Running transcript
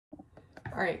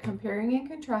All right, comparing and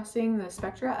contrasting the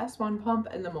Spectra S1 pump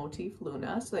and the Motif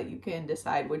Luna so that you can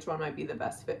decide which one might be the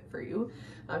best fit for you,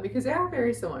 because they are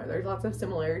very similar. There's lots of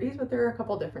similarities, but there are a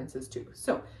couple differences too.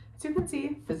 So as you can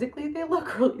see, physically they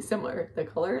look really similar. The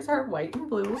colors are white and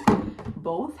blue.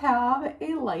 Both have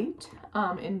a light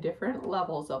in different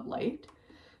levels of light.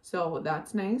 So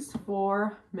that's nice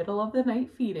for middle of the night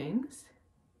feedings.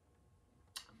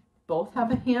 Both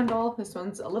have a handle. This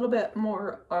one's a little bit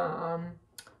more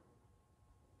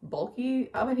bulky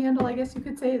of a handle, I guess you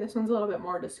could say. This one's a little bit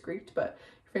more discreet, but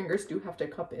your fingers do have to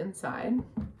cup inside.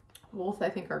 Both I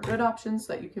think are good options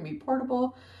so that you can be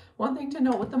portable. One thing to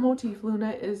note with the Motif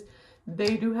Luna is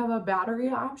they do have a battery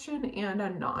option and a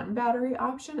non-battery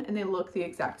option, and they look the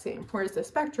exact same. Whereas the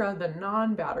Spectra, the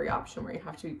non-battery option where you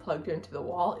have to be plugged into the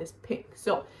wall, is pink.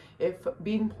 So if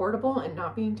being portable and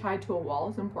not being tied to a wall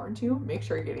is important to you, make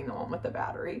sure you're getting the one with the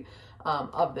battery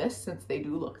of this, since they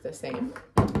do look the same.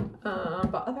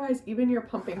 But otherwise, even your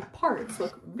pumping parts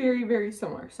look very, very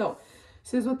similar. So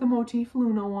this is what the Motif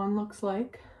Luna one looks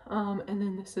like. And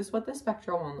then this is what the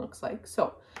Spectra one looks like.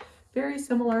 So very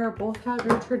similar. Both have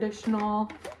your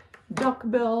traditional duck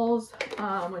bills,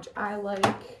 which I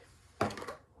like.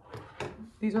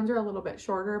 These ones are a little bit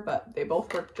shorter, but they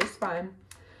both work just fine.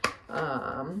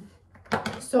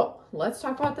 So let's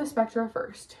talk about the Spectra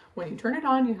first. When you turn it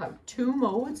on, you have two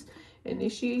modes,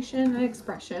 initiation and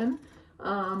expression.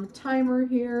 Timer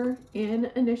here in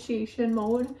initiation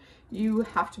mode, you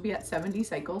have to be at 70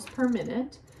 cycles per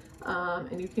minute.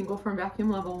 And you can go from vacuum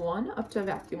level 1 up to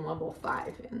vacuum level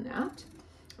 5 in that.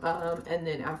 And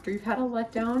then after you've had a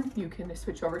letdown, you can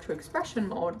switch over to expression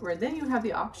mode, where then you have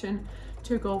the option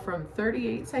to go from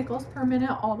 38 cycles per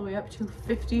minute all the way up to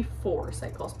 54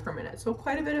 cycles per minute. So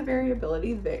quite a bit of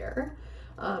variability there.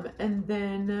 And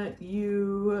then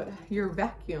your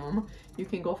vacuum, you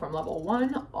can go from level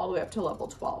 1 all the way up to level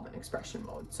 12 in expression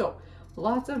mode. So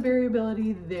lots of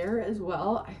variability there as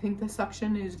well. I think the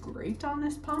suction is great on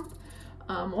this pump.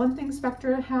 One thing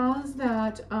Spectra has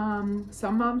that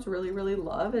some moms really, really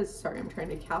love is, sorry, I'm trying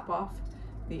to cap off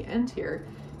the end here,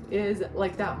 is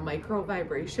like that micro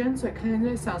vibration. So it kind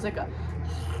of sounds like a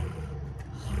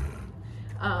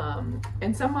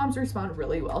and some moms respond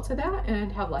really well to that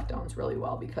and have letdowns really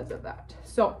well because of that.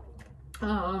 So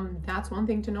that's one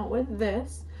thing to note with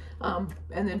this. And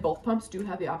then both pumps do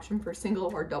have the option for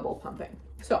single or double pumping.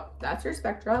 So that's your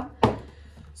Spectra.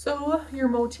 So your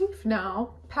Motif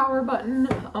now, power button,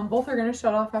 both are going to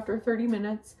shut off after 30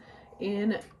 minutes.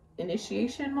 In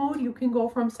initiation mode, you can go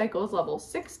from cycles level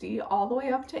 60 all the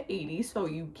way up to 80. So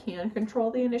you can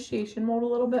control the initiation mode a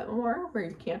little bit more, where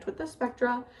you can't with the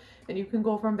Spectra. And you can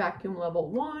go from vacuum level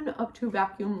 1 up to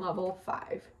vacuum level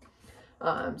 5.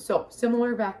 So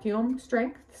similar vacuum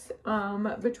strengths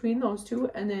between those two.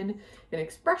 And then in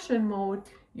expression mode,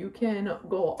 you can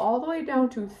go all the way down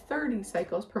to 30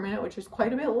 cycles per minute, which is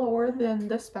quite a bit lower than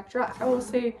the Spectra. I will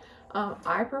say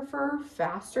I prefer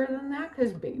faster than that,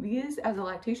 because babies, as a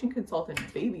lactation consultant,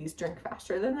 babies drink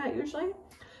faster than that usually.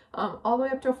 All the way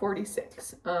up to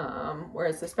 46,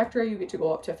 whereas the Spectra, you get to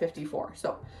go up to 54.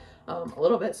 So a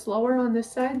little bit slower on this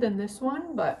side than this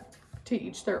one, but to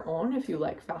each their own if you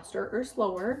like faster or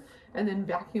slower. And then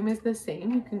vacuum is the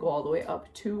same. You can go all the way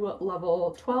up to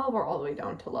level 12 or all the way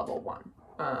down to level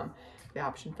 1. The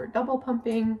option for double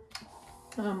pumping.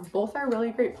 Both are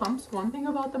really great pumps. One thing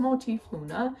about the Motif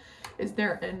Luna is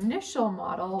their initial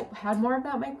model had more of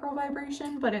that micro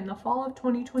vibration, but in the fall of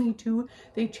 2022,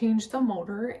 they changed the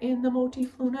motor in the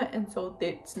Motif Luna, and so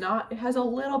it has a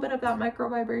little bit of that micro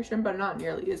vibration, but not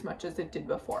nearly as much as it did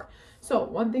before. So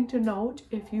one thing to note,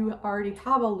 if you already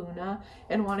have a Luna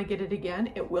and want to get it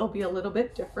again, it will be a little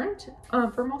bit different.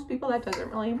 For most people, that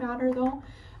doesn't really matter though,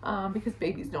 because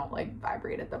babies don't like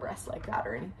vibrate at the breast like that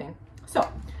or anything. So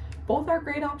both are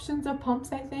great options of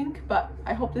pumps, I think, but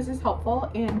I hope this is helpful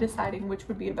in deciding which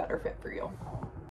would be a better fit for you.